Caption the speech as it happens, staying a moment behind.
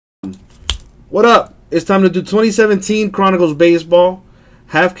What up? It's time to do 2017 Chronicles Baseball.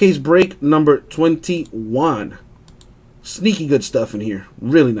 Half case break number 21. Sneaky good stuff in here.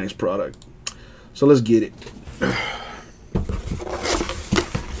 Really nice product. So let's get it.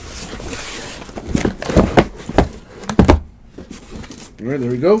 Alright,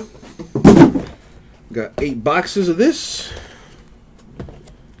 there we go. Got 8 boxes of this.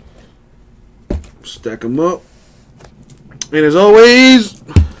 Stack them up. And as always,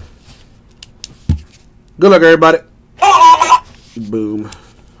 good luck, everybody. Boom.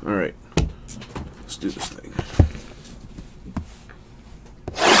 All right. Let's do this thing.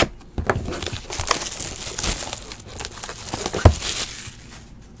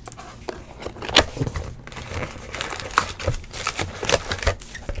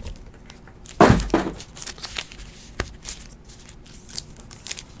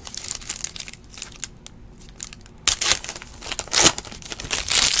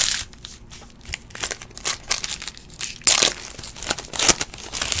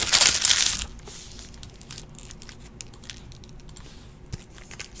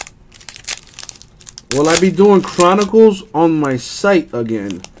 Will I be doing Chronicles on my site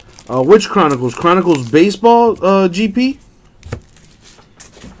again? Which Chronicles? Chronicles Baseball GP?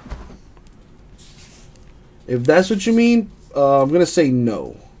 If that's what you mean, I'm going to say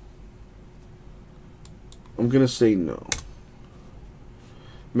no. I'm going to say no.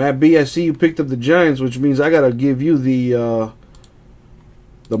 Matt B, I see you picked up the Giants, which means I got to give you the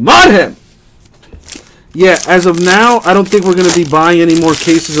Modhem. Yeah, as of now, I don't think we're going to be buying any more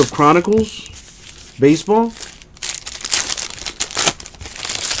cases of Chronicles Baseball.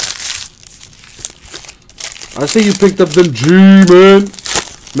 I see you picked up them G-Man.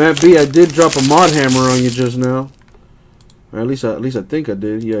 Matt B, I did drop a mod hammer on you just now. Or at least I think I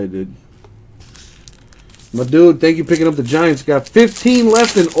did. Yeah, I did. My dude, thank you for picking up the Giants. Got 15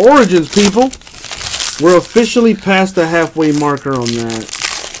 left in Origins, people. We're officially past the halfway marker on that.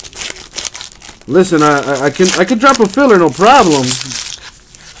 Listen, I can drop a filler, no problem.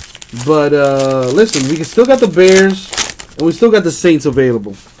 But, listen, we still got the Bears, and we still got the Saints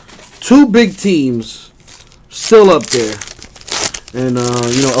available. 2 big teams still up there. And,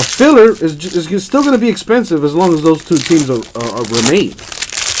 you know, a filler is still going to be expensive as long as those 2 teams remain.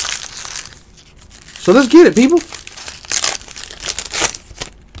 So let's get it, people.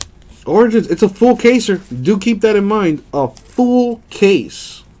 Origins, it's a full caser. Do keep that in mind. A full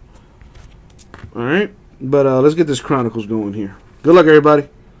case. Alright? But, let's get this Chronicles going here. Good luck, everybody.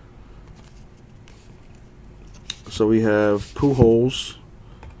 So we have Pujols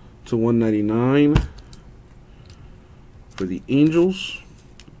to 199 for the Angels.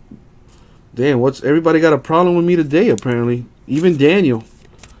 Damn, everybody got a problem with me today? Apparently, even Daniel.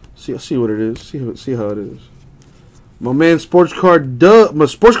 See what it is. See how it is. My man, sports card dude.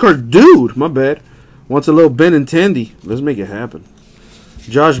 My bad. Wants a little Benintendi. Let's make it happen.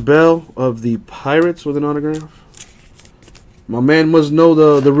 Josh Bell of the Pirates with an autograph. My man must know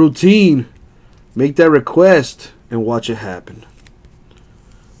the routine. Make that request and watch it happen.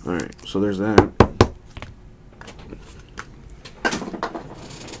 Alright, so there's that.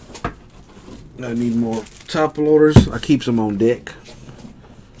 I need more top loaders. I keep some on deck.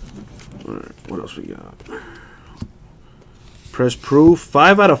 Alright, what else we got? Press proof.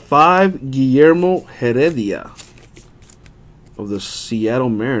 5 out of 5. Guillermo Heredia of the Seattle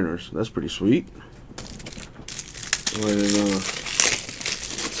Mariners. That's pretty sweet. Go ahead and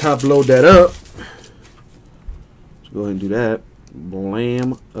top load that up. Go ahead and do that.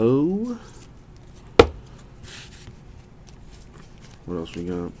 Blam-o. What else we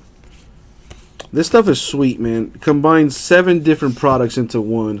got? This stuff is sweet, man. Combines 7 different products into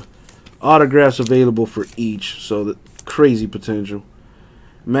one. Autographs available for each. So, the crazy potential.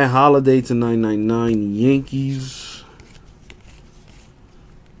 Matt Holliday to 999 Yankees.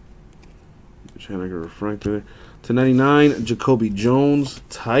 Trying to get a refractor there. To 99 Jacoby Jones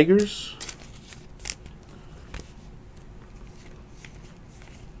Tigers.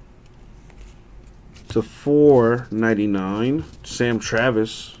 To 499 Sam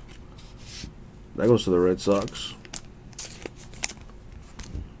Travis. That goes to the Red Sox.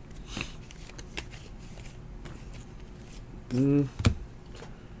 To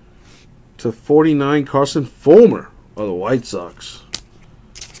 49 Carson Fulmer of the White Sox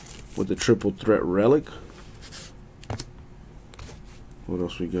with the triple threat relic. What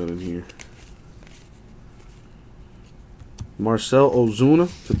else we got in here? Marcell Ozuna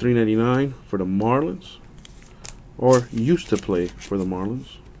to 399 for the Marlins. Or used to play for the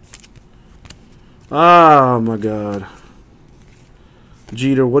Marlins. Ah, my God.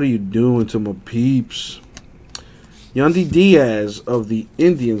 Jeter, what are you doing to my peeps? Yandy Diaz of the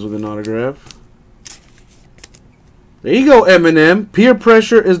Indians with an autograph. There you go, Eminem. Peer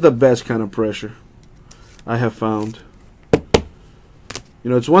pressure is the best kind of pressure I have found. You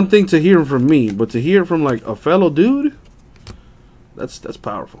know, it's one thing to hear from me, but to hear from like a fellow dude, that's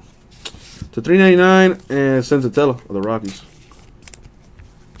powerful. To $3.99 and Senzatella of the Rockies.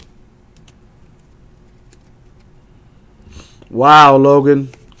 Wow, Logan.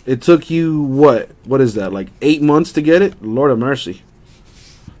 It took you what? What is that? Like 8 months to get it? Lord of mercy.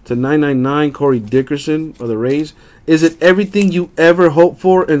 To $9.99 Corey Dickerson of the Rays. Is it everything you ever hoped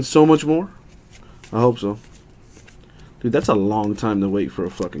for and so much more? I hope so. Dude, that's a long time to wait for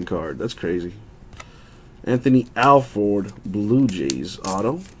a fucking card. That's crazy. Anthony Alford, Blue Jays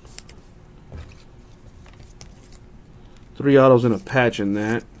auto. 3 autos and a patch in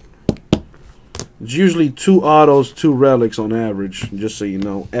that. It's usually 2 autos, 2 relics on average, just so you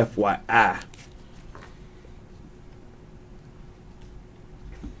know. FYI.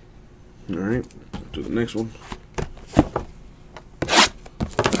 Alright, to the next one.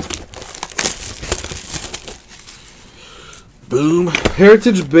 Boom.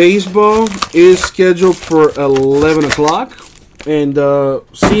 Heritage Baseball is scheduled for 11 o'clock. And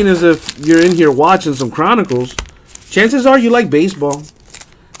seeing as if you're in here watching some Chronicles, chances are you like baseball.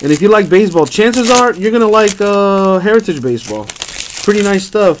 And if you like baseball, chances are you're going to like Heritage Baseball. Pretty nice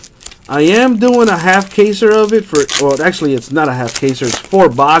stuff. I am doing a half caser of it for, well, actually it's not a half caser, it's 4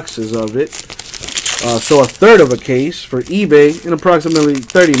 boxes of it. So a third of a case for eBay in approximately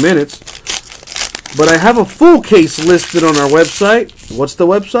 30 minutes. But I have a full case listed on our website. What's the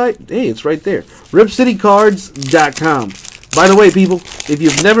website? Hey, it's right there. RipCityCards.com. By the way, people, if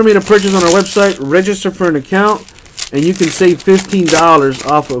you've never made a purchase on our website, register for an account, and you can save $15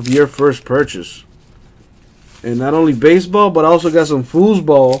 off of your first purchase. And not only baseball, but I also got some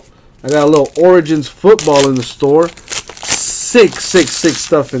foosball. I got a little Origins football in the store. Sick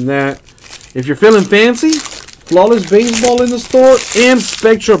stuff in that. If you're feeling fancy, Flawless Baseball in the store, and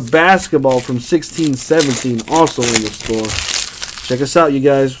Spectra Basketball from 16-17 also in the store. Check us out, you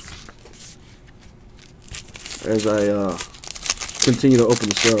guys, as I continue to open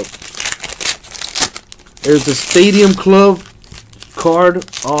this up. There's the Stadium Club card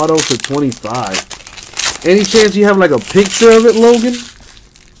auto for 25. Any chance you have like a picture of it, Logan?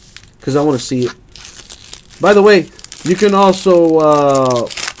 Because I want to see it. By the way, you can also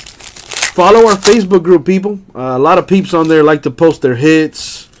follow our Facebook group, people. A lot of peeps on there like to post their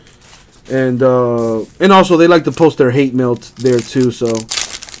hits, and also they like to post their hate mail there too. So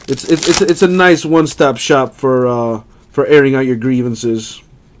it's a nice one-stop shop for airing out your grievances.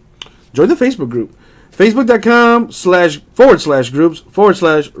 Join the Facebook group,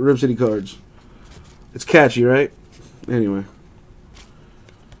 facebook.com//groups/RipCityCards. It's catchy, right? Anyway,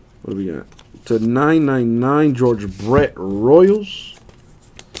 what do we got? To $9.99 George Brett Royals.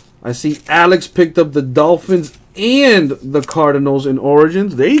 I see Alex picked up the Dolphins and the Cardinals in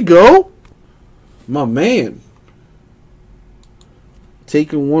Origins. There you go. My man.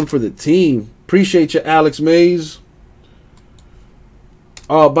 Taking one for the team. Appreciate you, Alex Mays.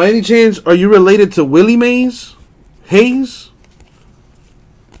 By any chance, are you related to Willie Mays? Hayes?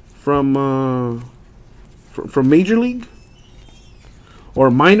 From Major League? Or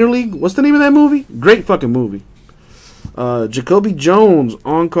Minor League? What's the name of that movie? Great fucking movie. Jacoby Jones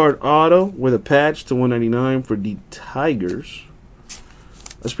on-card auto with a patch to $199 for the Tigers.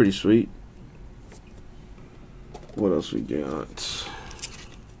 That's pretty sweet. What else we got?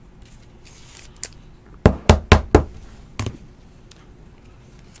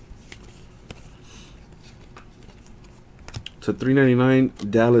 To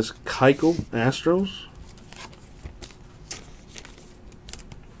 $3.99 Dallas Keuchel Astros.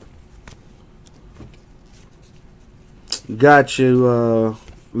 Got you,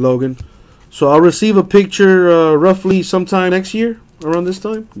 Logan. So I'll receive a picture roughly sometime next year, around this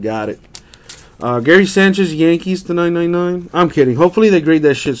time. Got it. Gary Sanchez, Yankees to $9.99. I'm kidding. Hopefully they grade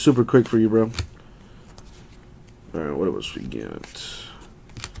that shit super quick for you, bro. All right, what else we got?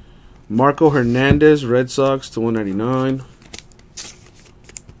 Marco Hernandez, Red Sox to $199.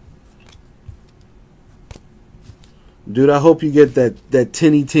 Dude, I hope you get that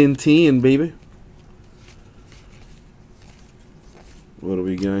tinny tin tin, baby. What do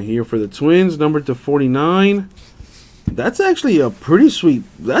we got here for the Twins? Numbered to 49. That's actually a pretty sweet.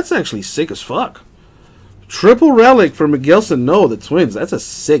 That's actually sick as fuck. Triple relic for Miguel Sano, the Twins. That's a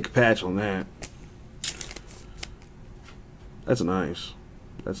sick patch on that. That's nice.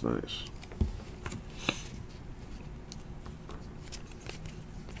 That's nice.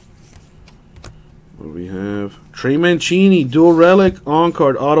 What do we have? Trey Mancini, dual relic,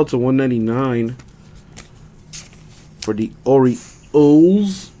 on-card auto to $199. for the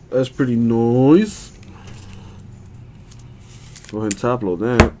Orioles. That's pretty nice. Go ahead and top load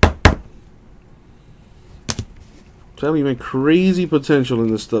that. Tell me, man, crazy potential in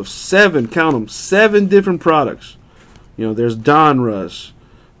this stuff. 7, count them, 7 different products. You know, there's Donruss.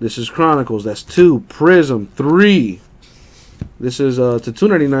 This is Chronicles. That's 2. Prism, 3. This is to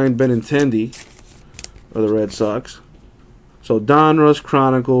 299 Benintendi of the Red Sox. So Donruss,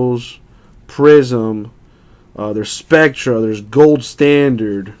 Chronicles, Prism. There's Spectra. There's Gold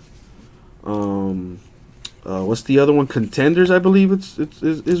Standard. What's the other one? Contenders, I believe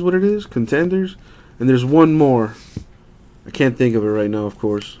is what it is. Contenders. And there's one more. I can't think of it right now, of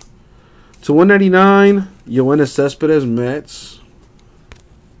course. To 199, Yoenis Cespedes, Mets.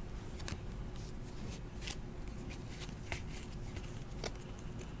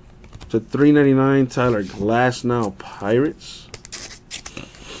 To 399, Tyler Glasnow, Pirates.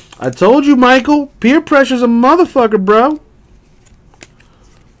 I told you, Michael, peer pressure's a motherfucker, bro.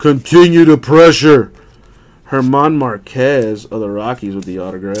 Continue to pressure. Herman Marquez of the Rockies with the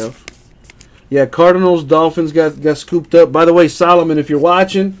autograph. Yeah, Cardinals, Dolphins got scooped up. By the way, Solomon, if you're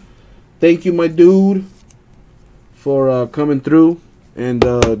watching, thank you, my dude, for coming through and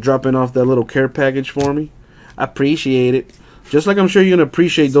dropping off that little care package for me. I appreciate it. Just like I'm sure you're going to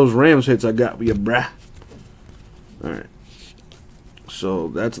appreciate those Rams hits I got with you, bruh. Alright. So,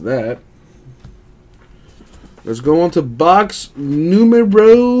 that's that. Let's go on to box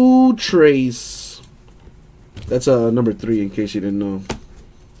numero trace. That's number 3, in case you didn't know.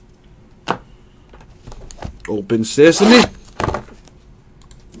 Open sesame.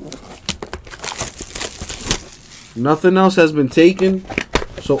 Nothing else has been taken.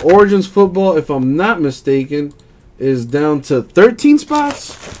 So Origins football, if I'm not mistaken, is down to 13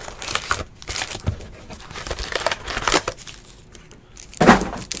 spots.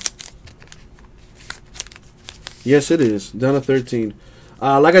 Yes, it is. Down to 13.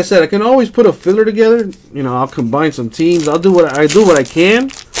 Like I said, I can always put a filler together. You know, I'll combine some teams. I'll do what I can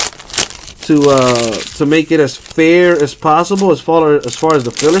to make it as fair as possible as far as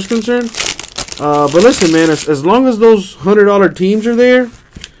the filler's concerned. But listen, man, as long as those $100 teams are there,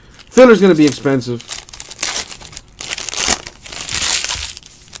 filler's gonna be expensive.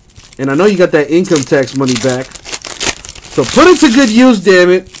 And I know you got that income tax money back, so put it to good use,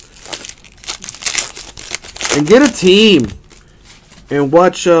 damn it, and get a team and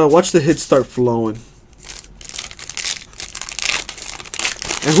watch the hits start flowing.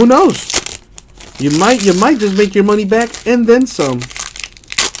 And who knows? You might just make your money back and then some.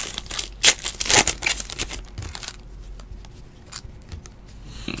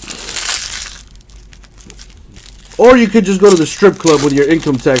 Or you could just go to the strip club with your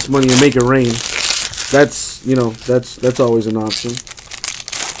income tax money and make it rain. That's, you know, that's always an option.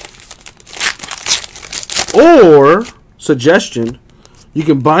 Or, suggestion, you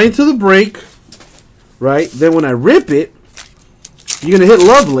can buy into the break, right? Then when I rip it, you're going to hit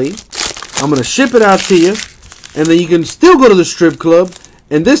lovely. I'm going to ship it out to you. And then you can still go to the strip club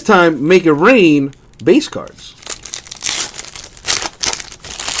and this time make it rain base cards.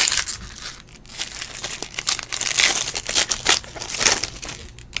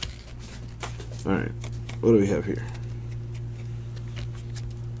 Alright, what do we have here?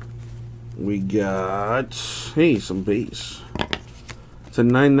 We got, hey, some base. It's a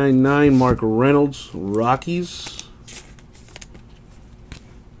 999 Mark Reynolds, Rockies.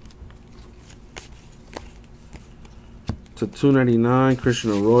 To 299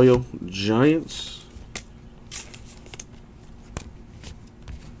 Christian Arroyo, Giants.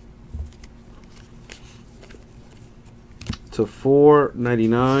 To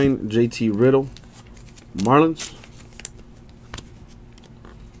 499 JT Riddle, Marlins.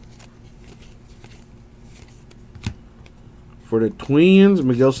 For the Twins,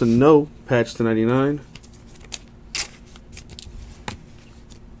 Miguel Sano, patch to 99.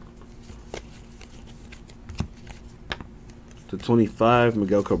 To 25,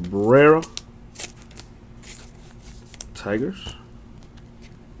 Miguel Cabrera, Tigers.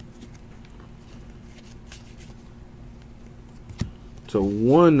 To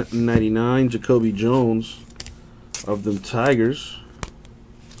 199, Jacoby Jones of them Tigers.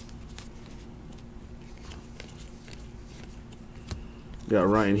 Got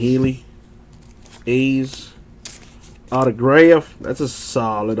Ryan Healy, A's, autograph. That's a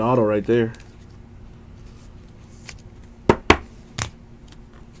solid auto right there.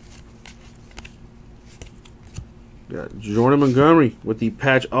 Got Jordan Montgomery with the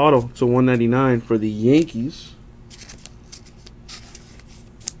patch auto to 199 for the Yankees.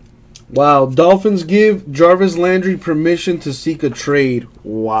 Wow, Dolphins give Jarvis Landry permission to seek a trade.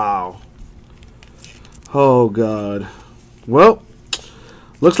 Wow. Oh, God. Well,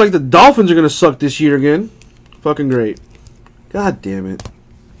 looks like the Dolphins are going to suck this year again. Fucking great. God damn it.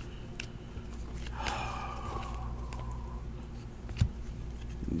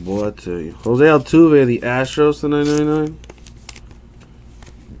 Boy, I tell you. Jose Altuve, the Astros, to 999.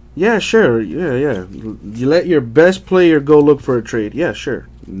 Yeah, sure. Yeah. You let your best player go look for a trade. Yeah, sure.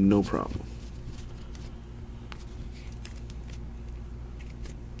 No problem.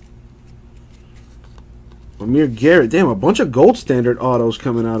 Amir Garrett. Damn, a bunch of gold standard autos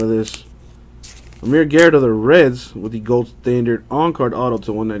coming out of this. Amir Garrett of the Reds with the gold standard on-card auto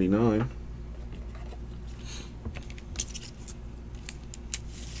to 199.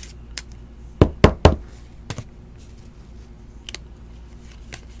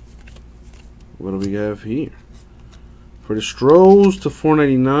 What do we have here? For the Stros to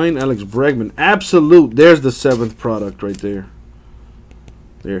 499, Alex Bregman. Absolute. There's the 7th product right there.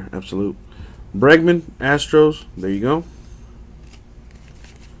 There, absolute. Bregman, Astros. There you go.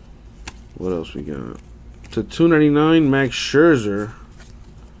 What else we got? To 299, Max Scherzer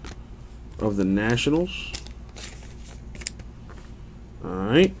of the Nationals.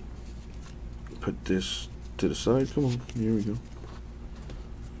 Alright. Put this to the side. Come on. Here we go.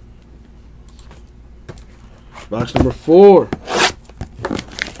 Box number 4,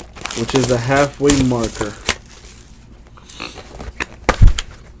 which is the halfway marker.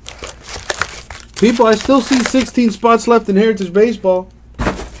 People, I still see 16 spots left in Heritage Baseball.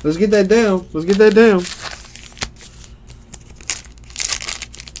 Let's get that down. Let's get that down.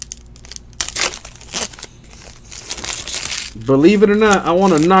 Believe it or not, I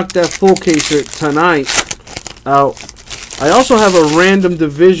want to knock that full caser tonight out. I also have a random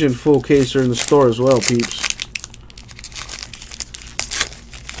division full caser in the store as well, peeps.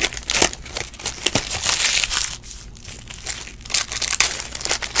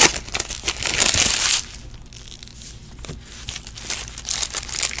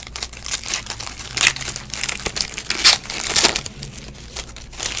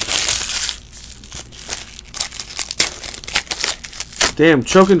 Damn,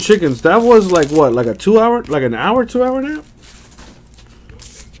 choking chickens. That was like what? Like a 2 hour? Like an hour, 2 hour nap?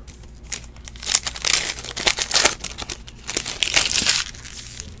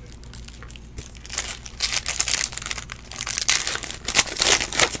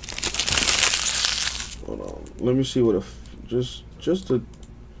 Hold on. Let me see what a just a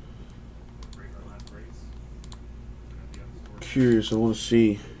curious. I want to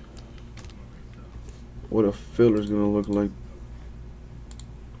see what a filler's gonna look like.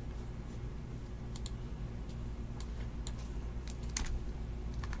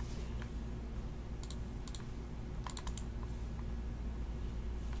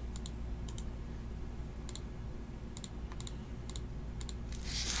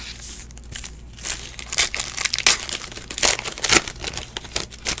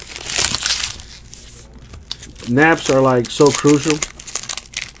 Naps are like so crucial.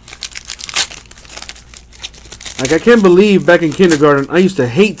 Like I can't believe back in kindergarten I used to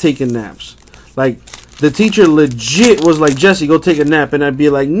hate taking naps. Like the teacher legit was like, Jesse, go take a nap, and I'd be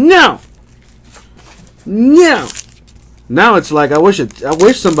like, no. Now it's like I wish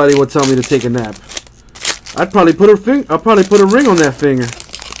somebody would tell me to take a nap. I'd probably put a ring on that finger.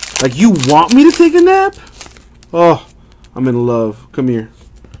 Like, you want me to take a nap? Oh, I'm in love. Come here.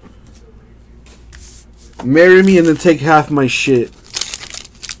 Marry me and then take half my shit.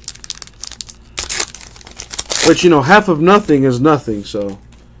 But you know, half of nothing is nothing, so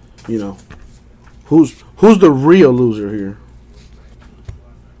you know. Who's the real loser here?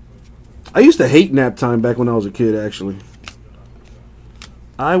 I used to hate nap time back when I was a kid, actually.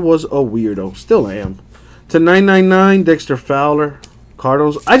 I was a weirdo. Still am. To 999, Dexter Fowler,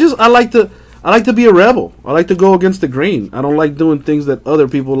 Cardinals. I like to be a rebel. I like to go against the grain. I don't like doing things that other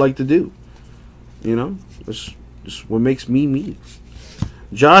people like to do. You know? It's just what makes me me.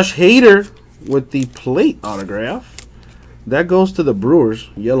 Josh Hader with the plate autograph. That goes to the Brewers.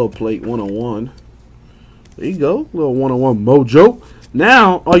 Yellow plate 101. There you go. Little 101 mojo.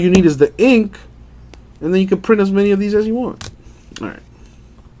 Now, all you need is the ink. And then you can print as many of these as you want. Alright.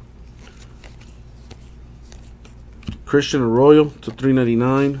 Christian Arroyo to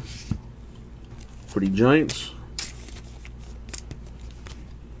 399 for the Giants.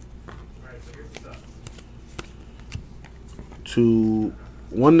 To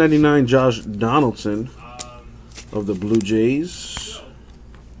 199, Josh Donaldson of the Blue Jays.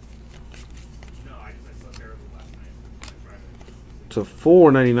 To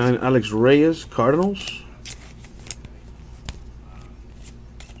 499, Alex Reyes, Cardinals.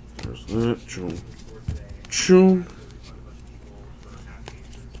 There's that. Chum.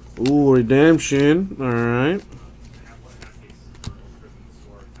 Ooh, redemption. All right.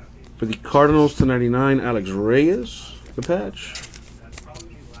 For the Cardinals to 99, Alex Reyes, the patch.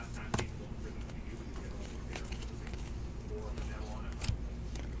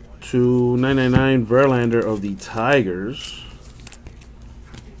 To 999, Verlander of the Tigers.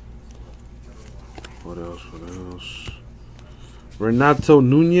 What else? What else? Renato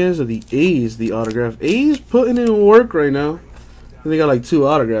Nunez of the A's, the autograph. A's putting in work right now. I think they got like 2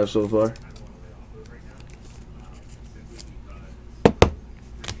 autographs so far.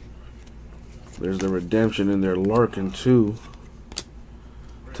 There's the redemption in there, Larkin too.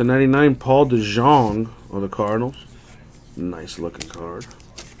 To 99, Paul DeJong of the Cardinals. Nice looking card.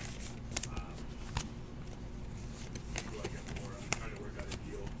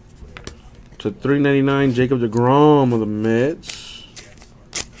 To 399, Jacob deGrom of the Mets.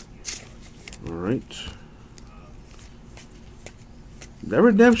 All right. That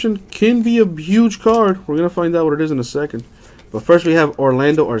redemption can be a huge card. We're going to find out what it is in a second. But first we have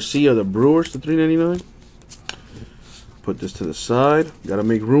Orlando Arcia of the Brewers to 399. Put this to the side. Got to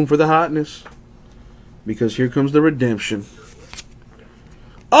make room for the hotness. Because here comes the redemption.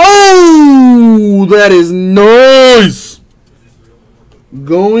 Oh! That is nice!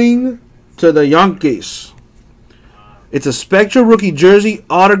 Going to the Yankees. It's a Spectra rookie jersey,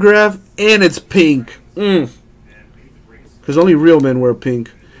 autograph, and it's pink. Because only real men wear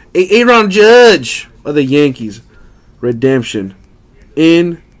pink. Aaron Judge of the Yankees. Redemption.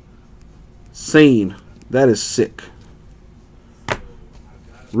 Insane. That is sick.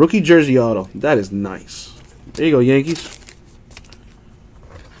 Rookie jersey auto. That is nice. There you go, Yankees.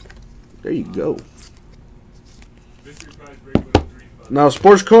 There you go. Now,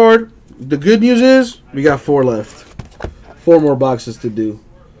 sports card. The good news is we got 4 left. 4 more boxes to do.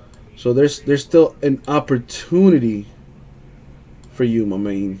 So there's still an opportunity for you, my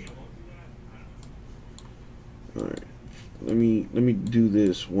man. All right. Let me do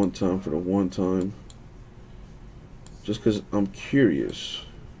this one time for the one time. Just because I'm curious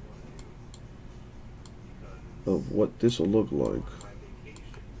of what this will look like.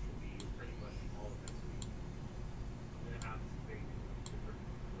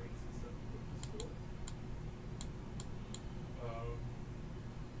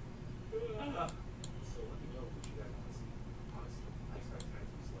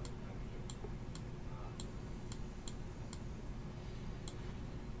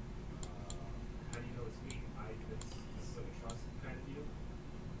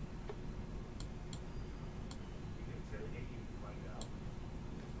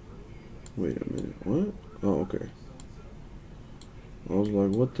 Wait a minute, what? Oh, okay. I was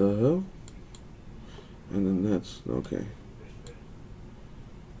like, what the hell? And then that's, okay.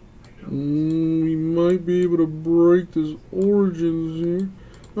 We might be able to break this Origins here.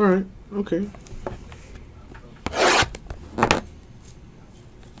 Alright, okay.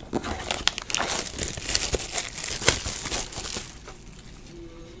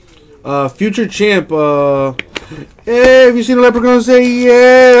 Future champ, hey, have you seen a leprechaun? Say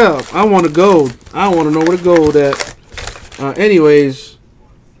yeah. I want to gold. I want to know where to gold at. Anyways,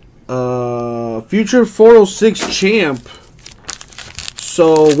 future 406 champ.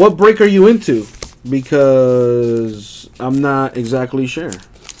 So, what break are you into? Because I'm not exactly sure.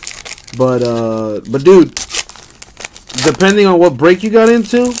 But dude, depending on what break you got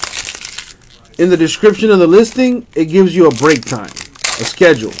into, in the description of the listing, it gives you a break time, a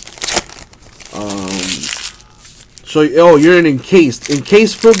schedule. So, oh, you're in encased.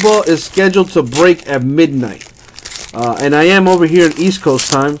 Encased football is scheduled to break at midnight. And I am over here in East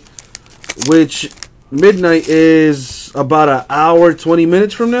Coast time, which midnight is about an hour, 20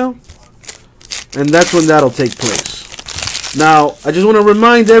 minutes from now. And that's when that'll take place. Now, I just want to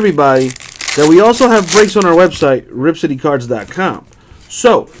remind everybody that we also have breaks on our website, ripcitycards.com.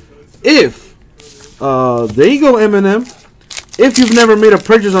 So, if, there you go, Eminem. If you've never made a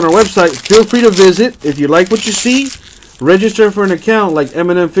purchase on our website, feel free to visit. If you like what you see, register for an account like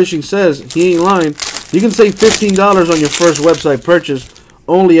Eminem Fishing says. He ain't lying. You can save $15 on your first website purchase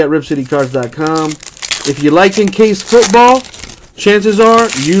only at ripcitycards.com. If you like encased football, chances are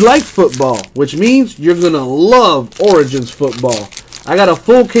you like football, which means you're going to love Origins football. I got a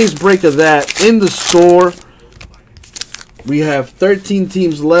full case break of that in the store. We have 13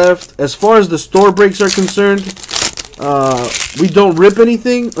 teams left. As far as the store breaks are concerned, we don't rip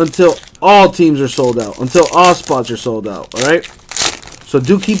anything until all teams are sold out, until all spots are sold out, all right? So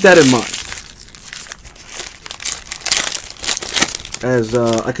do keep that in mind as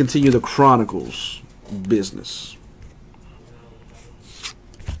I continue the Chronicles business.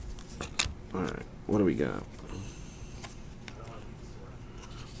 All right, what do we got?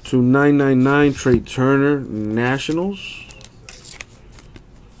 to 999 Trey Turner Nationals.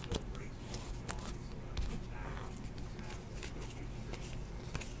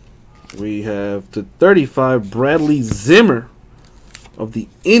 We have to 35 Bradley Zimmer of the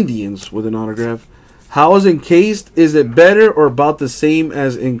Indians with an autograph. How is encased? Is it better or about the same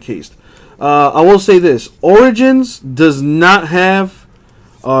as encased? I will say this. Origins does not have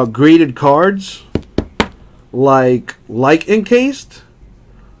graded cards like encased.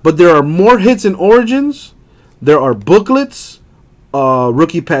 But there are more hits in Origins. There are booklets,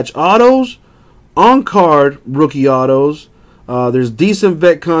 rookie patch autos, on-card rookie autos. There's decent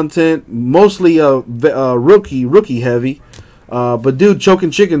vet content, mostly rookie heavy. But dude,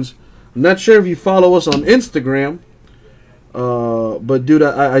 Choking Chickens, I'm not sure if you follow us on Instagram. But dude,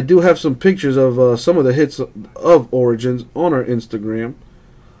 I do have some pictures of some of the hits of Origins on our Instagram.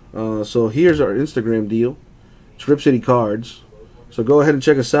 So here's our Instagram deal. It's Rip City Cards. So go ahead and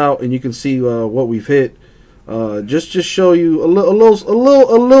check us out, and you can see what we've hit. Just show you a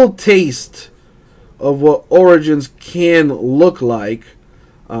little taste of what Origins can look like.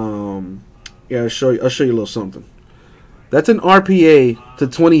 Yeah, I'll show you a little something. That's an RPA to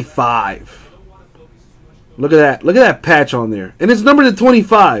 25. Look at that. Look at that patch on there. And it's numbered to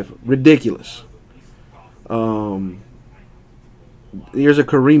 25. Ridiculous. Here's a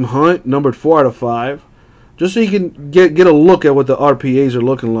Kareem Hunt, numbered 4 out of 5. Just so you can get a look at what the RPAs are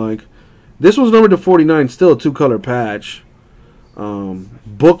looking like. This one's numbered to 49, still a 2-color patch.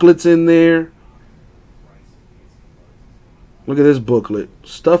 Booklets in there. Look at this booklet.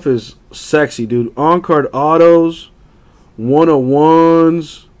 Stuff is sexy, dude. On-card autos,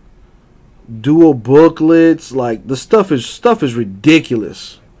 101s, dual booklets. Like, the stuff is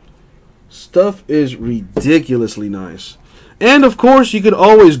ridiculous. Stuff is ridiculously nice. And of course, you could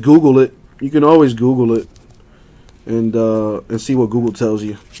always Google it. You can always Google it and see what Google tells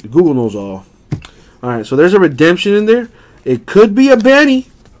you. Google knows all. All right, so there's a redemption in there. It could be a Benny.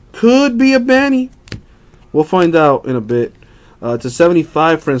 Could be a Benny. We'll find out in a bit. To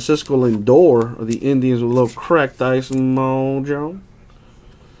 75, Francisco Lindor of the Indians with a little cracked ice mojo.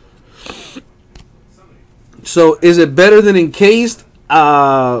 So, is it better than encased?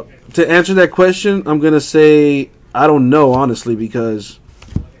 To answer that question, I'm going to say I don't know, honestly, because,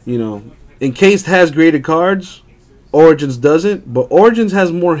 you know, encased has graded cards. Origins doesn't, but Origins has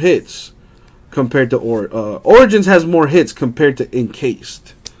more hits compared to Origins has more hits compared to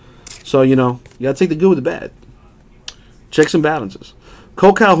encased. So, you know, you got to take the good with the bad. Checks and balances.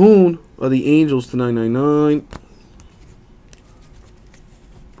 Cole Calhoun of the Angels to 999.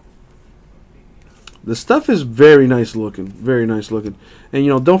 The stuff is very nice looking. Very nice looking. And, you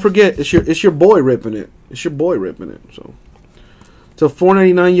know, don't forget, it's your boy ripping it. It's your boy ripping it. So, to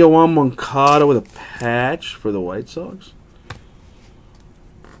 499, Yoan Moncada with a patch for the White Sox.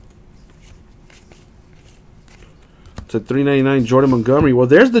 To 399, Jordan Montgomery. Well,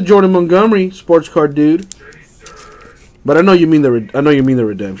 there's the Jordan Montgomery sports card, dude. But I know you mean the redemption. I know you mean the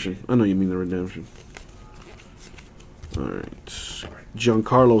redemption. All right,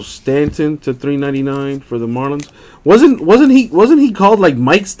 Giancarlo Stanton to 399 for the Marlins. Wasn't he called like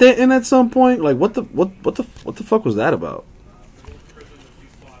Mike Stanton at some point? Like what the fuck was that about?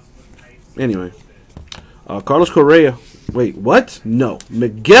 Anyway, Carlos Correa. Wait, what? No,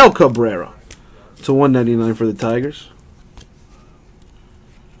 Miguel Cabrera to 199 for the Tigers.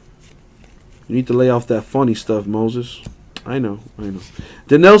 You need to lay off that funny stuff, Moses. I know.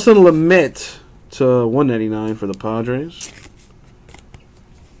 Denelson Lamet to 199 for the Padres.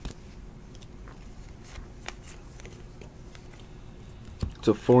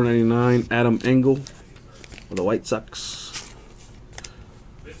 To 499, Adam Engel for the White Sox.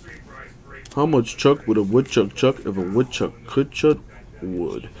 How much chuck would a woodchuck chuck if a woodchuck could chuck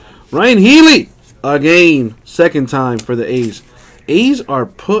wood? Ryan Healy again, second time for the A's. A's are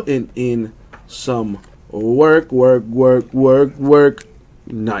putting in some work.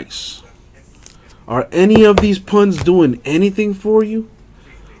 Nice. Are any of these puns doing anything for you?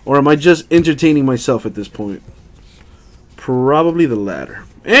 Or am I just entertaining myself at this point? Probably the latter.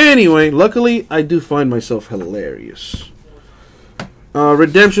 Anyway, luckily, I do find myself hilarious.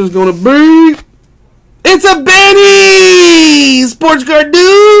 Redemption's going to be... It's a Benny! Sports card,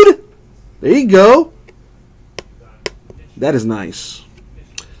 dude! There you go. That is nice.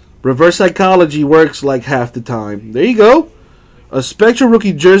 Reverse psychology works like half the time. There you go. A Spectral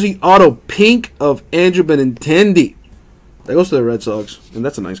rookie jersey auto pink of Andrew Benintendi. That goes to the Red Sox, and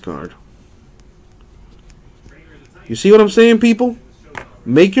that's a nice card. You see what I'm saying, people?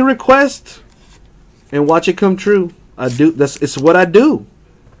 Make your request and watch it come true. It's what I do.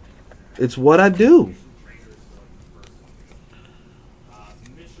 It's what I do.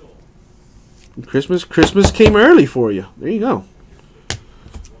 Christmas came early for you. There you go.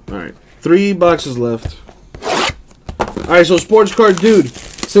 All right, 3 boxes left. All right, so Sports Card Dude,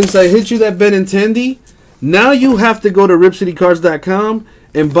 since I hit you that Benintendi, now you have to go to ripcitycards.com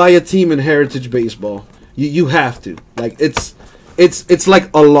and buy a team in Heritage Baseball. You have to. Like it's like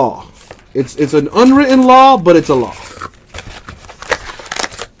a law. It's an unwritten law, but it's a law.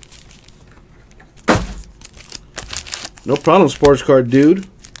 No problem, Sports Card Dude.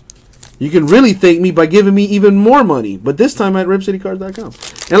 You can really thank me by giving me even more money, but this time at ripcitycards.com.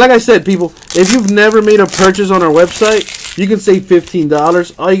 And like I said, people, if you've never made a purchase on our website, you can save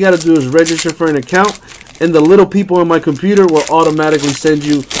 $15. All you got to do is register for an account, and the little people on my computer will automatically send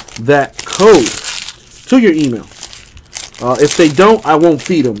you that code to your email. If they don't, I won't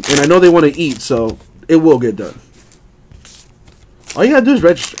feed them. And I know they want to eat, so it will get done. All you got to do is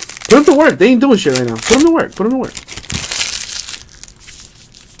register. Put them to work. They ain't doing shit right now. Put them to work. Put them to work.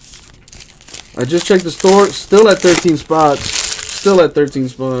 I just checked the store. Still at 13 spots. Still at 13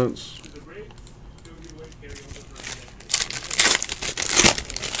 spots.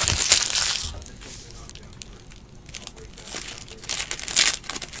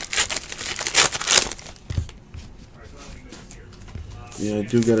 Yeah, I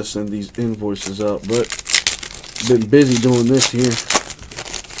do gotta send these invoices out, but been busy doing this here.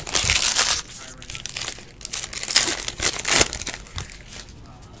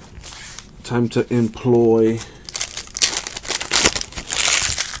 Time to employ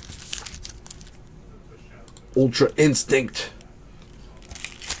Ultra Instinct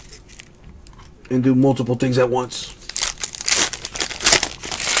and do multiple things at once.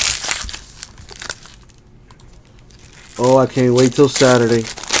 Oh, I can't wait till Saturday.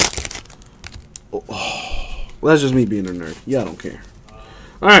 Oh, well, that's just me being a nerd. Yeah, I don't care.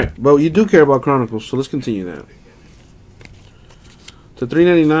 Alright, but you do care about Chronicles, so let's continue that. To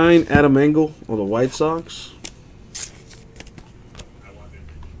 $3.99, Adam Engel of the White Sox.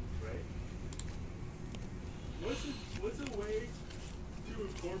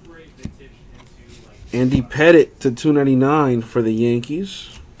 Andy Pettit to $2.99 for the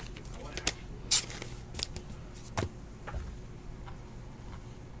Yankees.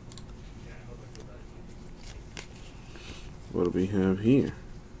 What do we have here?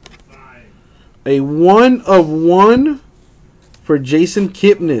 A 1/1 for Jason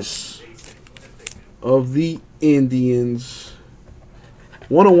Kipnis of the Indians.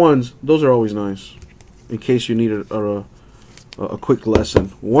 1/1s, those are always nice. In case you need a quick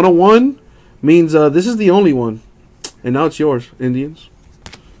lesson. 1/1 means this is the only one. And now it's yours, Indians.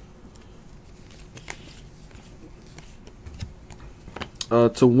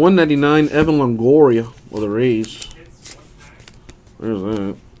 To $1.99, Evan Longoria of the Rays. There's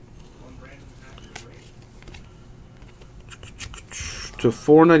that. To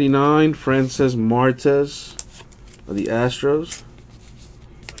 $4.99, Frances Martes of the Astros.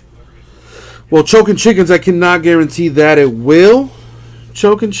 Well, Choking Chickens, I cannot guarantee that it will.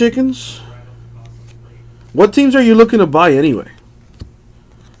 Choking Chickens. What teams are you looking to buy anyway?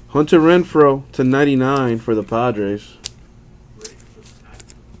 Hunter Renfroe to $99 for the Padres.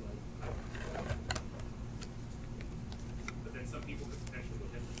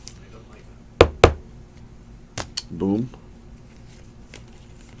 Boom.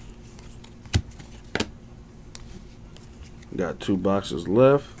 Got 2 boxes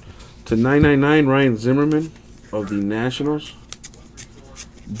left. To $9.99, Ryan Zimmerman of the Nationals.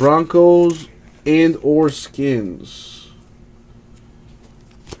 Broncos and or Skins.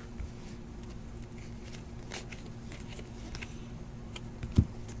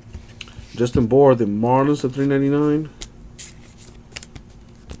 Justin Bohr, the Marlins at $3.99.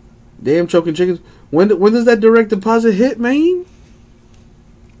 Damn, Choking Chickens. When does that direct deposit hit, man?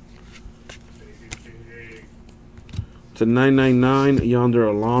 To $9.99, Yonder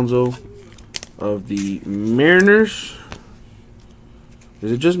Alonso of the Mariners.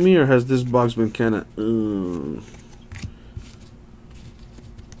 Is it just me, or has this box been kind of...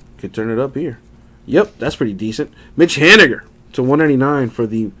 Can turn it up here. Yep, that's pretty decent. Mitch Haniger to $1.99 for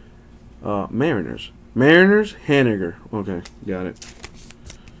the Mariners. Mariners, Haniger. Okay, got it.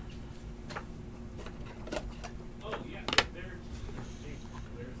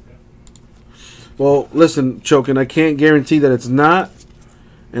 Well, listen, Chokin, I can't guarantee that it's not,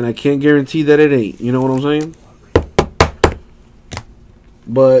 and I can't guarantee that it ain't. You know what I'm saying?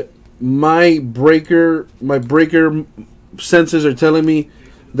 But my breaker senses are telling me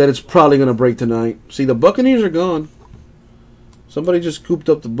that it's probably going to break tonight. See, the Buccaneers are gone. Somebody just scooped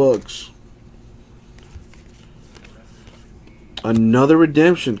up the Bucs. Another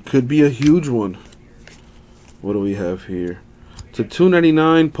redemption. Could be a huge one. What do we have here? To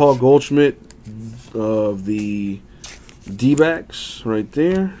 $2.99, Paul Goldschmidt, of the D-backs right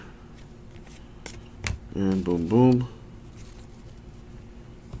there. And boom, boom.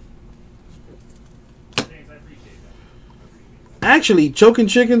 Actually, Choking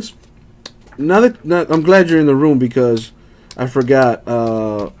Chickens, I'm glad you're in the room because I forgot.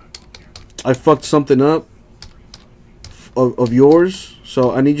 I fucked something up of yours,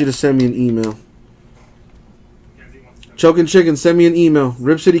 so I need you to send me an email. Choking Chicken, send me an email.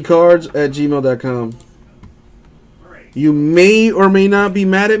 ripcitycards@gmail.com. You may or may not be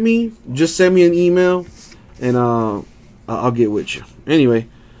mad at me. Just send me an email, and I'll get with you. Anyway,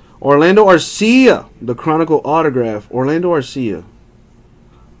 Orlando Arcia, the Chronicle autograph. Orlando Arcia.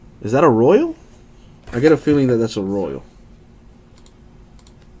 Is that a Royal? I get a feeling that that's a Royal.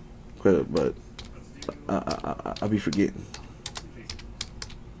 But I'll be forgetting.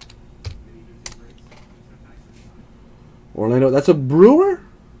 Orlando, that's a Brewer?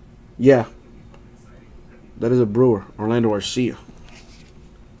 Yeah. That is a Brewer. Orlando Arcia.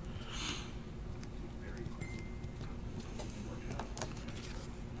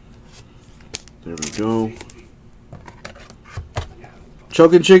 There we go.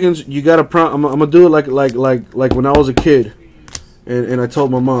 Choking Chickens, you gotta I'm gonna do it like when I was a kid, and I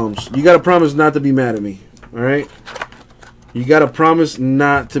told my moms, you gotta promise not to be mad at me. All right? You gotta promise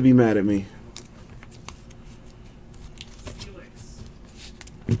not to be mad at me.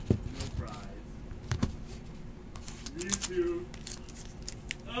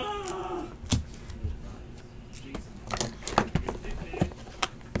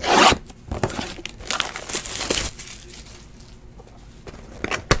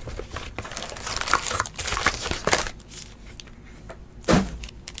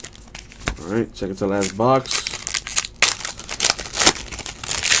 Alright, second to last box.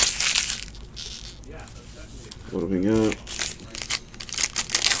 What do we got?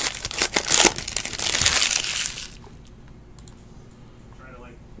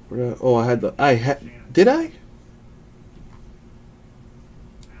 Oh, did I?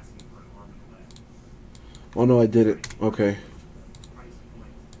 Oh no, I didn't. Okay.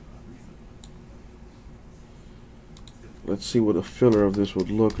 Let's see what a filler of this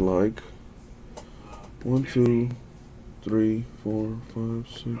would look like. 1, 2, 3, 4, 5,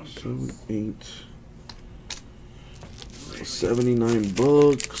 6, 7, 8. 79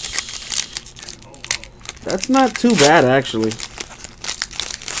 books. That's not too bad, actually.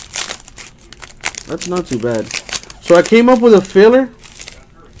 That's not too bad. So I came up with a filler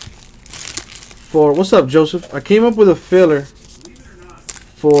for... What's up, Joseph? I came up with a filler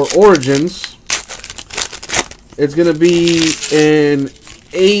for Origins. It's going to be an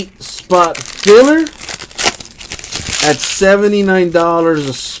 8-spot filler at $79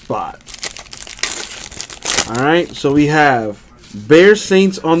 a spot. Alright, so we have Bears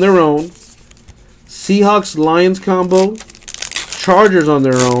Saints on their own, Seahawks Lions combo, Chargers on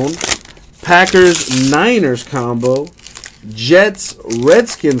their own, Packers Niners combo, Jets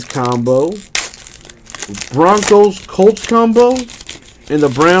Redskins combo, Broncos Colts combo, and the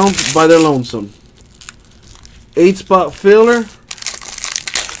Browns by their lonesome. 8-spot filler,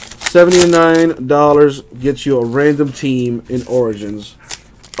 $79 gets you a random team in Origins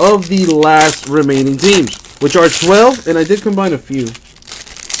of the last remaining teams, which are 12, and I did combine a few.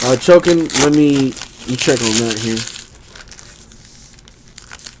 Choking, let me check on that here.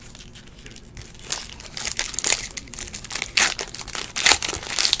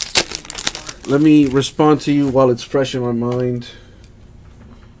 Let me respond to you while it's fresh in my mind.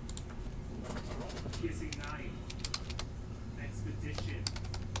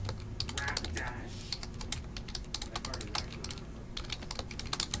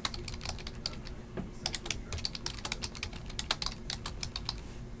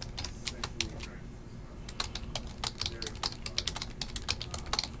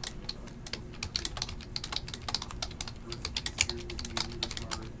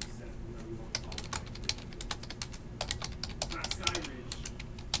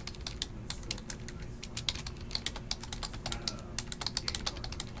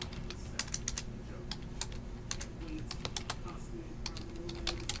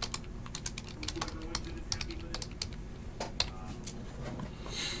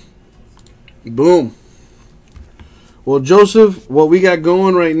 Boom. Well, Joseph, what we got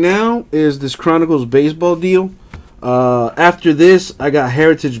going right now is this Chronicles baseball deal. After this, I got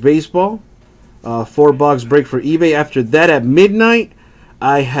Heritage Baseball. 4-box break for eBay. After that, at midnight,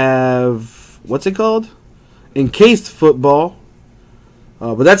 I have, what's it called? Encased Football.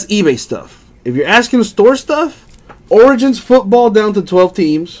 But that's eBay stuff. If you're asking store stuff, Origins Football down to 12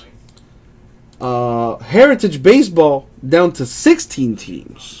 teams. Heritage Baseball down to 16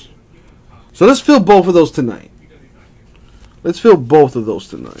 teams. So let's fill both of those tonight. Let's fill both of those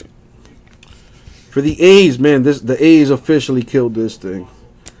tonight. For the A's, man, the A's officially killed this thing.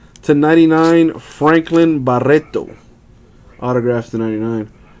 To 99, Franklin Barreto. Autograph to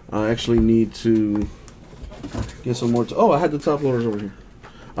 99. I actually need to get some more. Oh, I had the top loaders over here.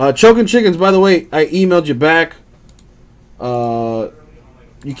 Choking Chickens, by the way, I emailed you back. You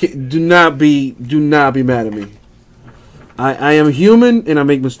can't, do not be mad at me. I am human and I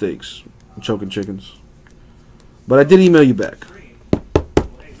make mistakes. Choking Chickens. But I did email you back.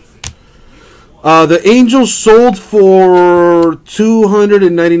 The Angels sold for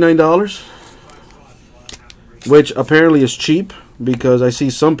 $299, which apparently is cheap because I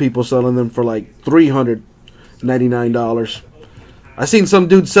see some people selling them for like $399. I seen some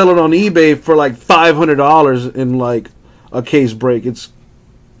dude sell it on eBay for like $500 in like a case break. It's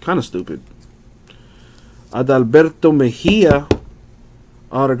kind of stupid. Adalberto Mejia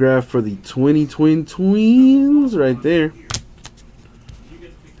autograph for the Twins right there.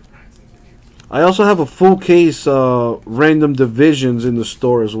 I also have a full case random divisions in the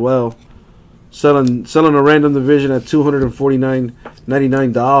store as well. Selling a random division at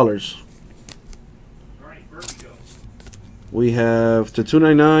 $249.99. We have to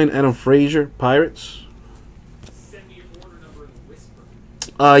 299 Adam Frazier Pirates.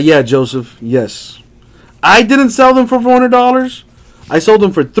 Yeah, Joseph. Yes, I didn't sell them for $400. I sold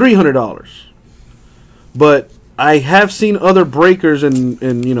them for $300. But I have seen other breakers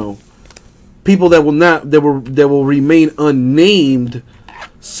and you know, people that will remain unnamed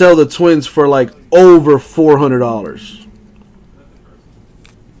sell the Twins for like over $400.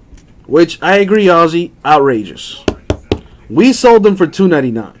 Which I agree, Ozzy, outrageous. We sold them for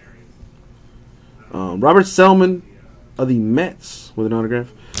 $299. Robert Selman of the Mets with an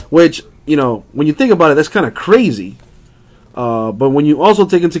autograph. Which, you know, when you think about it, that's kind of crazy. But when you also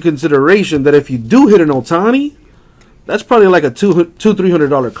take into consideration that if you do hit an Ohtani, that's probably like a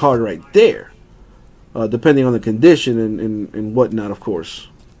 $300 card right there. Depending on the condition and whatnot, of course.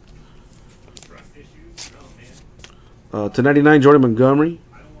 To 99, Jordan Montgomery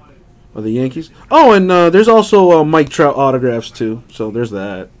of the Yankees. Oh, and there's also Mike Trout autographs too. So there's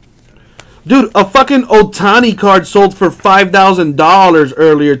that. Dude, a fucking Ohtani card sold for $5,000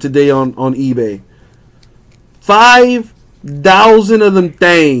 earlier today on eBay. 5,000 of them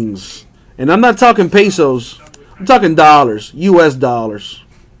things. And I'm not talking pesos. I'm talking dollars. US dollars.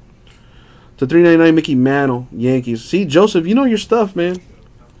 To 399 Mickey Mantle, Yankees. See, Joseph, you know your stuff, man.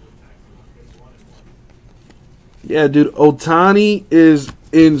 Yeah, dude, Ohtani is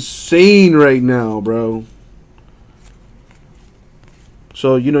insane right now, bro.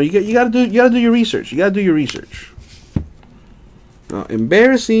 So, you know, you gotta do your research. You gotta do your research.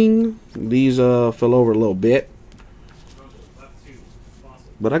 Embarrassing. These fell over a little bit.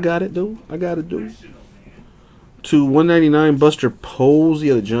 But I got it, dude. I got it, dude. To 199 Buster Posey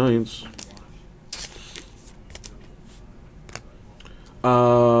of the Giants.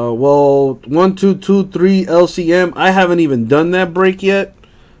 Well, 1, 2, 2, 3 LCM. I haven't even done that break yet,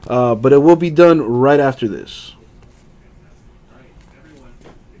 but it will be done right after this.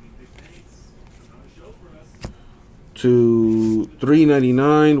 To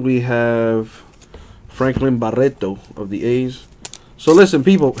 399, we have Franklin Barreto of the A's. So listen,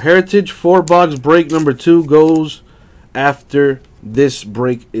 people, Heritage 4-box break number 2 goes after this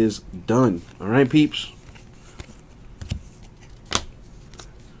break is done. All right, peeps.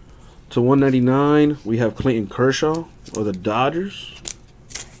 To 199, we have Clayton Kershaw of the Dodgers.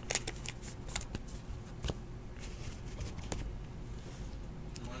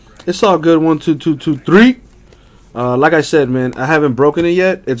 It's all good. 1, 2, 2, 2, 3. Like I said, man, I haven't broken it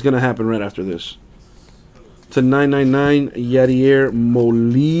yet. It's gonna happen right after this. To 999, Yadier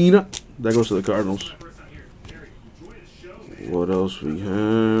Molina. That goes to the Cardinals. What else we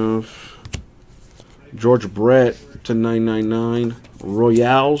have? George Brett to 999.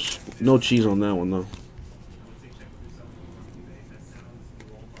 Royals. No cheese on that one, though.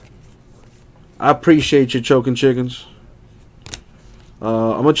 I appreciate you, Choking Chickens.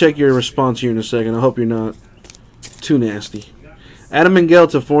 I'm going to check your response here in a second. I hope you're not too nasty. Adam Engel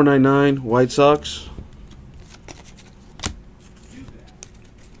to 499. White Sox.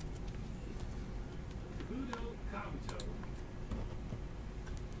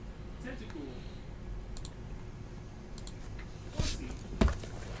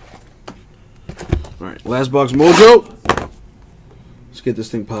 Alright, last box mojo. Let's get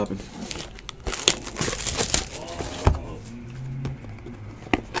this thing popping.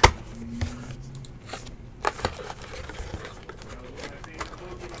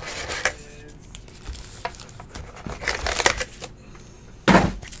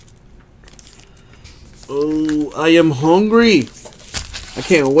 I am hungry. I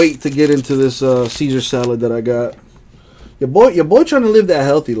can't wait to get into this Caesar salad that I got. Your boy trying to live that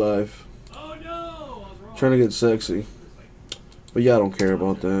healthy life. Oh no! I was wrong. Trying to get sexy. But yeah, I don't care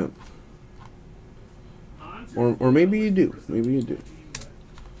about that. Or maybe you do. Maybe you do.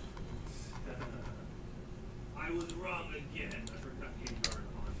 I was wrong again. I forgot you are an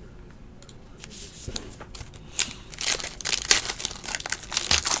Hunter.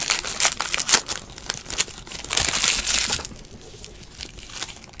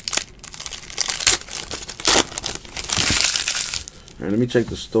 Alright, let me check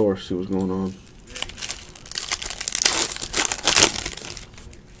the store, see what's going on.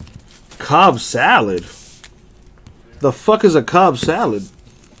 Cobb salad? The fuck is a Cobb salad?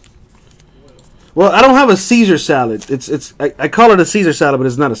 Well, I don't have a Caesar salad. I call it a Caesar salad, but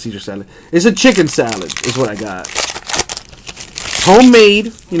it's not a Caesar salad. It's a chicken salad, is what I got.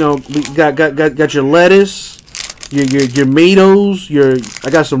 Homemade, you know, got your lettuce, your tomatoes,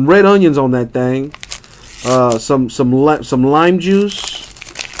 I got some red onions on that thing. Some lime juice.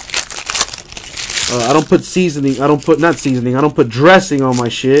 I don't put seasoning. I don't put dressing on my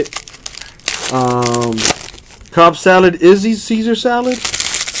shit. Cobb salad is Caesar salad.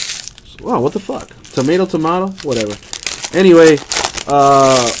 Wow, what the fuck? Tomato, whatever. Anyway,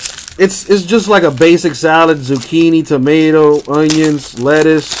 it's just like a basic salad: zucchini, tomato, onions,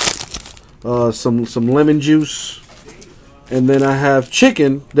 lettuce, some lemon juice, and then I have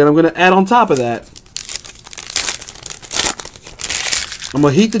chicken that I'm gonna add on top of that. I'm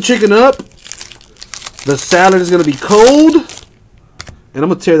gonna heat the chicken up. The salad is gonna be cold, and I'm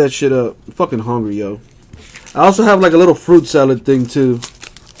gonna tear that shit up. I'm fucking hungry, yo. I also have like a little fruit salad thing too.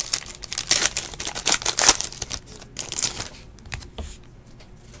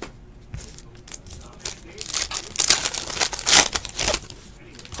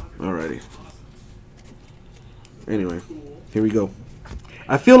 Alrighty. Anyway, here we go.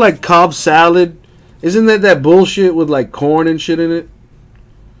 I feel like Cobb salad, isn't that bullshit with like corn and shit in it?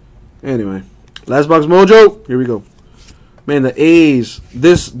 Anyway, last box mojo. Here we go. Man, the A's.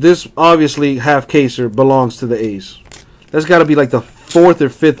 This obviously half caser belongs to the A's. That's got to be like the 4th or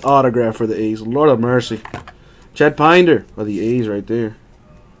 5th autograph for the A's. Lord of mercy. Chad Pinder of the A's right there.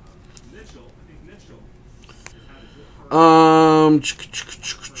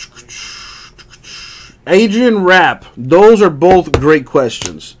 Adrian Rapp. Those are both great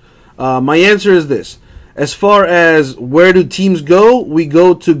questions. My answer is this. As far as where do teams go, we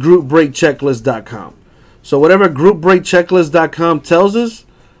go to groupbreakchecklist.com. So whatever groupbreakchecklist.com tells us,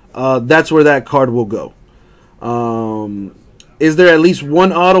 that's where that card will go. Is there at least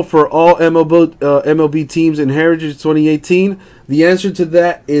one auto for all MLB teams in Heritage 2018? The answer to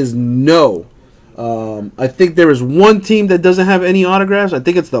that is no. I think there is one team that doesn't have any autographs. I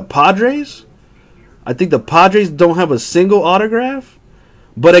think it's the Padres. I think the Padres don't have a single autograph.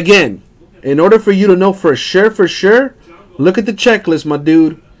 But again, in order for you to know for sure, look at the checklist, my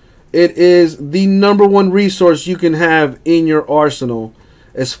dude. It is the #1 resource you can have in your arsenal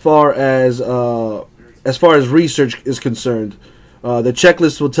as far as research is concerned. The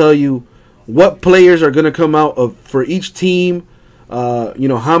checklist will tell you what players are going to come out for each team.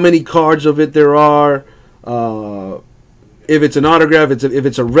 How many cards of it there are. If it's an autograph, if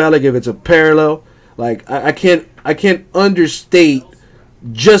it's a relic, if it's a parallel. Like I can't understate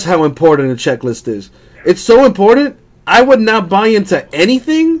just how important a checklist is. It's so important. I would not buy into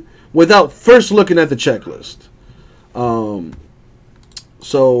anything without first looking at the checklist. So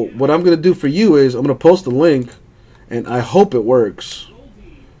what I'm going to do for you is I'm going to post the link, and I hope it works.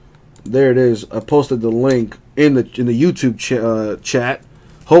 There it is. I posted the link in the YouTube chat.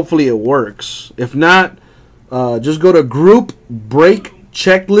 Hopefully it works. If not, just go to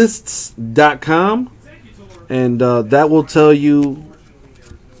groupbreakchecklists.com, and that will tell you.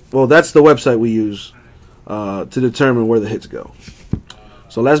 Well, that's the website we use to determine where the hits go.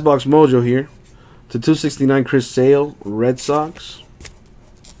 So last box mojo here to 269 Chris Sale, Red Sox.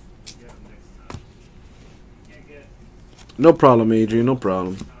 No problem, Adrian. No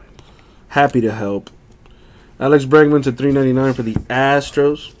problem. Happy to help. Alex Bregman to 399 for the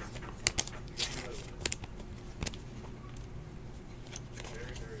Astros.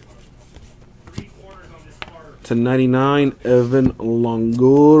 To 99, Evan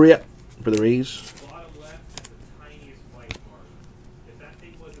Longoria for the Rays.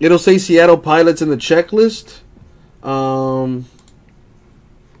 It'll say Seattle Pilots in the checklist.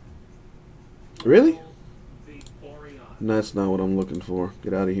 Really? That's not what I'm looking for.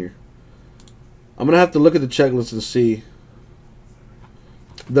 Get out of here. I'm going to have to look at the checklist and see.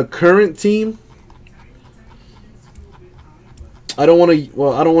 The current team. I don't want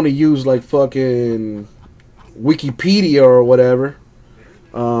to use like fucking Wikipedia or whatever.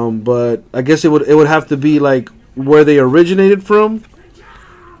 But I guess it would have to be like where they originated from.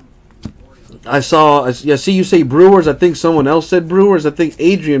 I see you say Brewers. I think someone else said Brewers. I think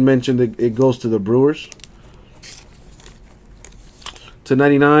Adrian mentioned it goes to the Brewers. To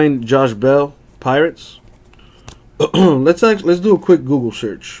 99, Josh Bell, Pirates. Let's do a quick Google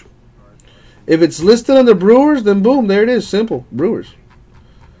search. If it's listed on the Brewers, then boom, there it is. Simple. Brewers.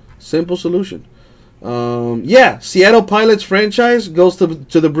 Simple solution. Yeah, Seattle Pilots franchise goes to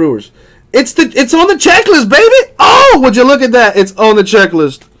the Brewers. It's on the checklist, baby. Oh, would you look at that? It's on the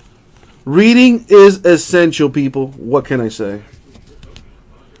checklist. Reading is essential, people. What can I say?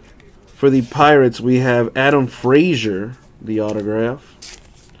 For the Pirates, we have Adam Frazier, the autograph.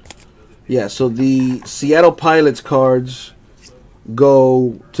 Yeah, so the Seattle Pilots cards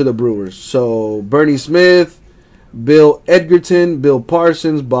go to the Brewers. So Bernie Smith, Bill Edgerton, Bill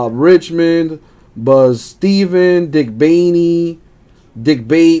Parsons, Bob Richmond, Buzz Steven, Dick Bainey, Dick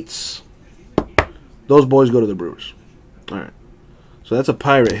Bates. Those boys go to the Brewers. All right. So that's a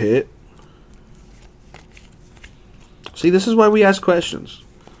Pirate hit. See, this is why we ask questions.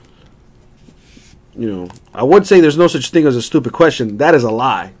 You know, I would say there's no such thing as a stupid question. That is a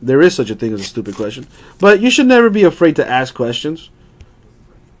lie. There is such a thing as a stupid question. But you should never be afraid to ask questions.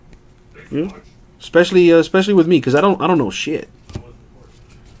 You know? Especially with me, because I don't know shit.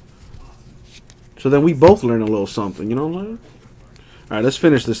 So then we both learn a little something, you know what I'm saying? All right, let's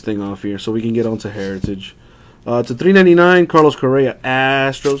finish this thing off here so we can get on to Heritage. To 399, Carlos Correa,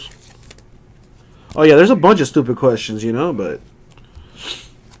 Astros. Oh yeah, there's a bunch of stupid questions, you know, but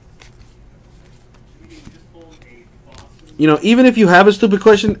you know, even if you have a stupid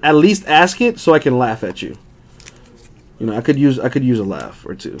question, at least ask it so I can laugh at you. You know, I could use a laugh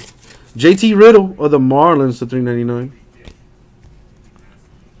or two. JT Riddle or the Marlins to 399.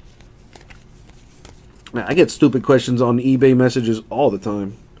 Man, I get stupid questions on eBay messages all the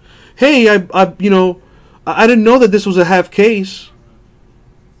time. Hey, I didn't know that this was a half case.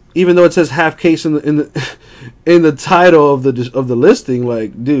 Even though it says half case in the title of the listing,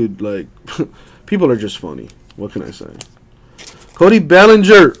 like, dude, like, people are just funny. What can I say? Cody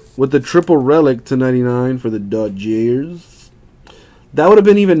Bellinger with the triple relic to 99 for the Dodgers. That would have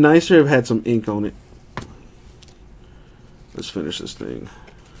been even nicer if it had some ink on it. Let's finish this thing.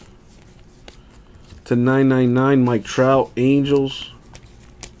 To 999, Mike Trout, Angels.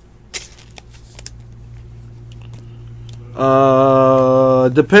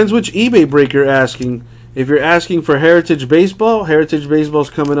 Depends which eBay break you're asking. If you're asking for Heritage Baseball, Heritage Baseball's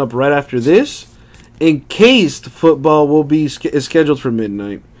coming up right after this. Encased football will be is scheduled for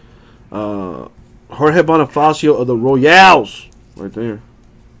midnight. Jorge Bonifacio of the Royals, right there.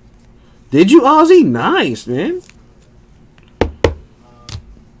 Did you, Ozzy? Nice, man.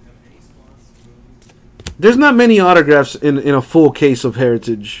 There's not many autographs in a full case of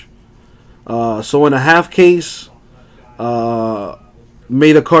Heritage. So in a half case,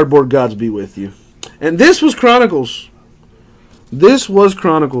 may the cardboard gods be with you. And this was Chronicles. This was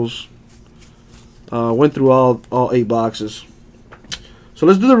Chronicles. Went through all 8 boxes. So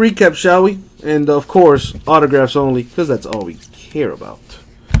let's do the recap, shall we? And of course, autographs only, because that's all we care about.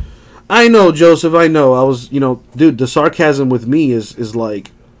 I know, Joseph, I know. I was, dude, the sarcasm with me is like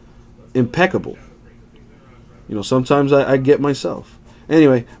impeccable. Sometimes I get myself.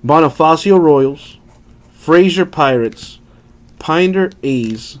 Anyway, Bonifacio Royals, Frazier Pirates, Pinder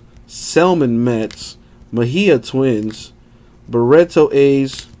A's, Selman Mets, Mejia Twins, Barreto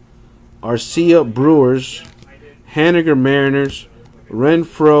A's, Arcia Brewers, Haniger Mariners,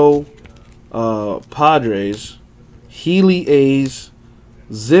 Renfroe Padres, Healy A's,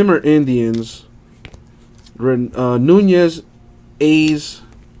 Zimmer Indians, Nunez A's,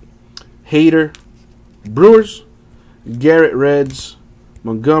 Hader Brewers, Garrett Reds,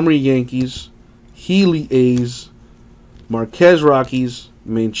 Montgomery Yankees, Healy A's, Marquez Rockies,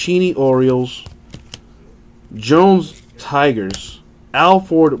 Mancini Orioles, Jones Tigers,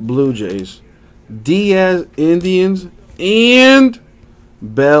 Alford Blue Jays, Diaz Indians, and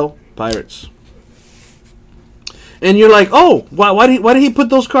Bell Pirates. And you're like, oh, why did he put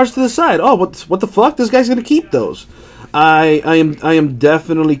those cards to the side? Oh, what the fuck? This guy's gonna keep those. I am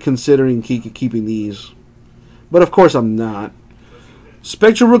definitely considering keeping these, but of course I'm not.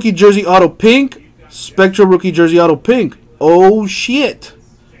 Spectral Rookie Jersey Auto Pink. Spectral Rookie Jersey Auto Pink. Oh shit!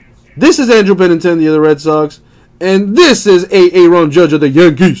 This is Andrew Benintendi of the Red Sox, and this is Aaron Judge of the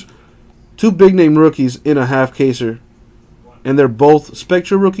Yankees. 2 big name rookies in a half caser, and they're both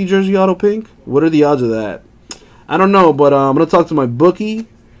Spectral Rookie Jersey Auto Pink. What are the odds of that? I don't know, but I'm gonna talk to my bookie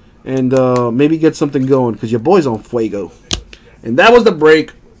and maybe get something going because your boy's on fuego. And that was the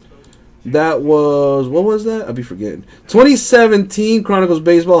break. That was, what was that? I'll be forgetting. 2017 Chronicles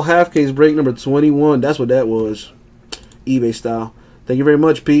Baseball half case break number 21. That's what that was. eBay style. Thank you very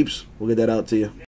much, peeps. We'll get that out to you.